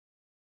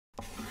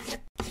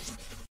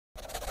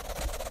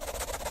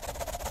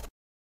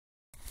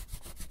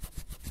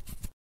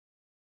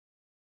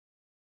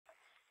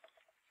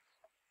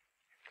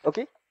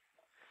Okay?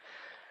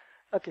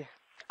 Okay.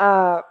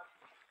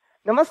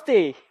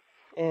 Namaste.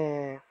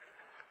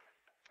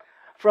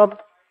 From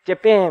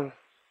Japan.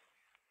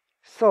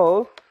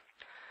 So,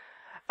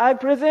 I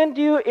present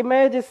you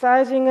image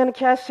resizing and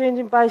cache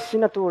changing by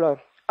Sinatra.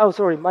 Oh,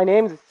 sorry, my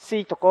name is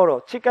C.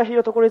 Tokoro.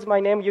 Chikahiro Tokoro is my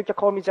name. You can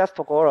call me just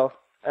Tokoro.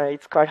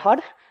 It's quite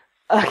hard.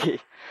 Okay.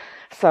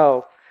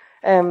 So,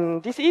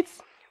 this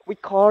is, we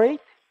call it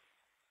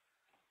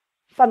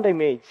thunder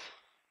image.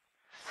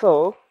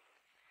 So,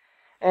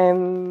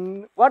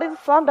 what is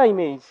thunder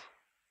image?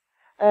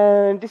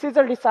 This is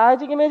a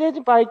resizing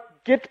image by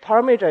get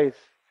parameters.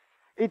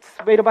 It's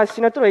made by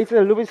Sinatra. It's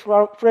a Ruby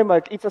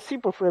framework. It's a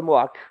simple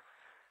framework.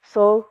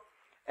 So,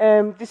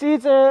 this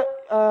is a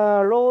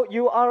raw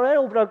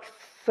URL of the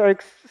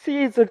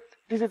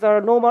this is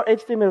a normal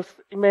HTML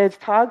image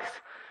tags.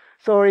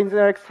 So in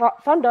the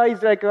Thunder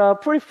is like a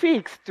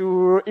prefix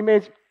to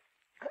image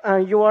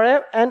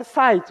URL and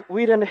size,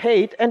 width and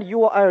height, and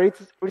URL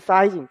it's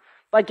resizing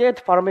by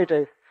get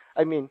parameter.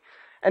 And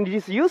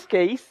this use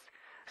case.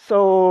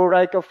 So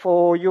like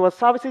for your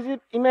services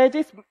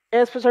images,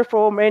 especially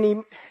for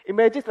many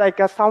images like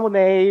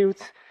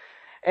thumbnails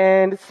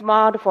and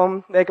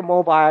smartphone like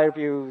mobile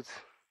views.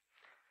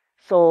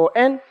 So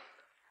and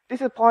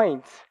this is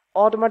point.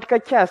 Automatically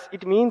cache,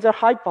 it means a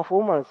high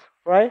performance,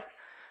 right?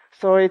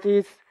 So it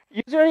is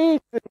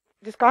usually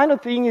this kind of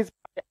thing is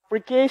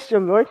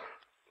application, right?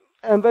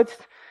 But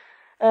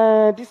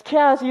this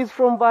cache is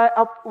from by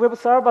a web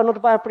server, not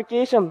by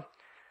application.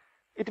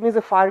 It means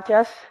a file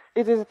cache.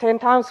 It is 10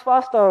 times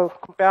faster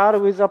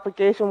compared with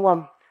application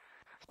one.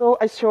 So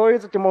I show you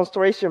the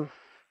demonstration.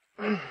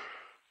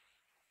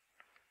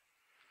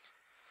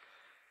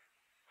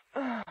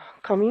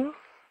 Coming.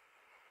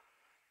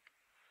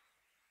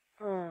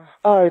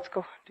 Let's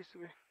go this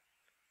way.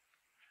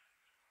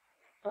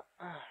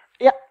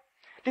 Yeah,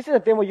 this is a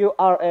demo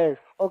URL.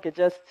 Okay,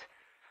 just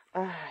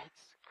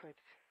it's quite.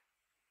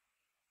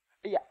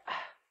 Yeah.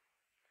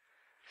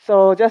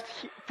 So just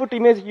put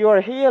image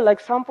URL here like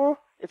sample.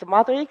 It's a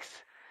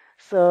matrix.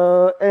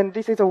 So and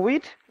this is a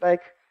width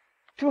like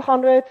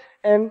 200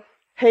 and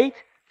height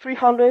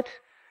 300,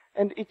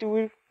 and it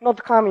will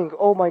not coming.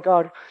 Oh my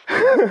god.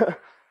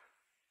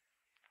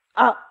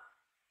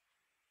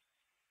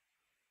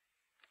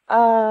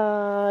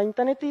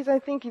 Internet is, I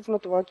think it's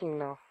not working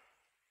now.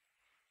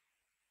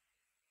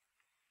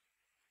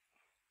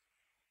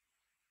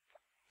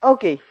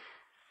 Okay.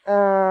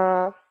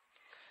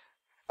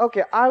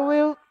 Okay, I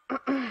will.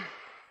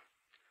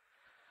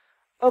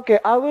 Okay,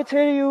 I will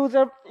tell you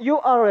the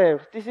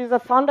URL. This is a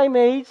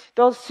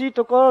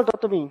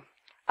thunderimage.ctokoro.me.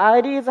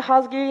 ID is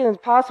Hasgeek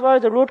and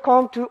password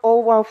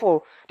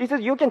rootcom2014. This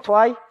is you can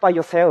try by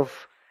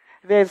yourself.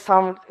 There's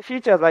some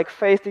features like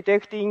face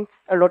detecting,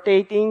 and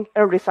rotating,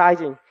 and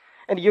resizing.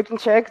 And you can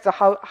check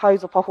how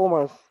is the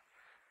performance.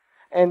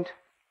 And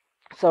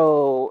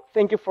so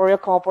thank you for your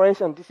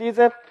cooperation. This is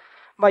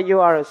my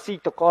URL,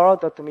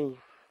 ctokoro.me.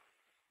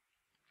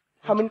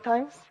 How many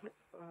times?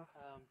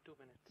 2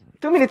 minutes.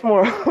 2 minutes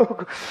more.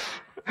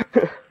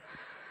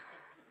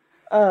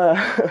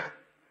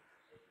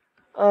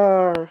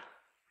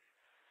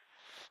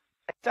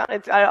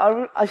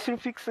 I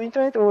should fix the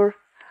internet or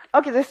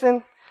okay.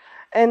 Listen,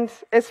 and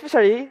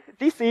especially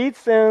this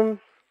is the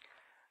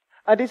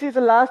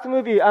last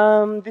movie.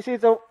 This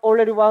is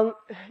already 1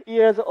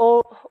 year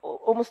old,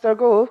 almost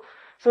ago.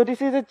 So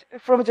this is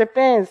from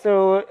Japan.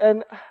 So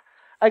and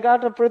I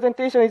got a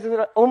presentation. It's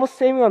almost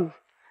same one.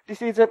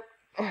 This is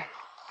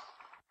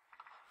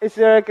it's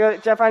like a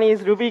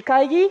Japanese Ruby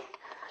Kaigi.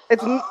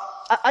 It's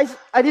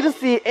I didn't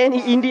see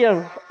any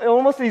Indian.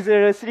 Almost is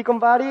Silicon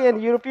Valley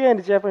and European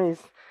and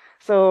Japanese.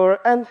 So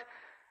and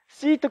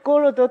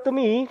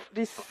ctokoro.me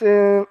this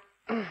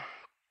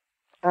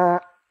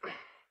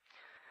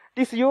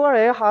this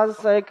URL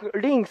has like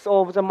links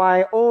of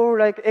my all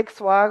like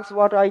X works,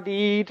 what I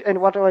did,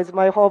 and what was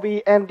my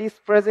hobby, and this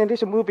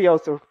presentation movie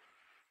also.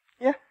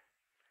 Yeah.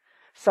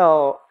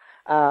 So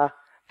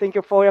thank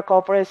you for your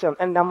cooperation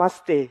and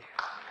namaste.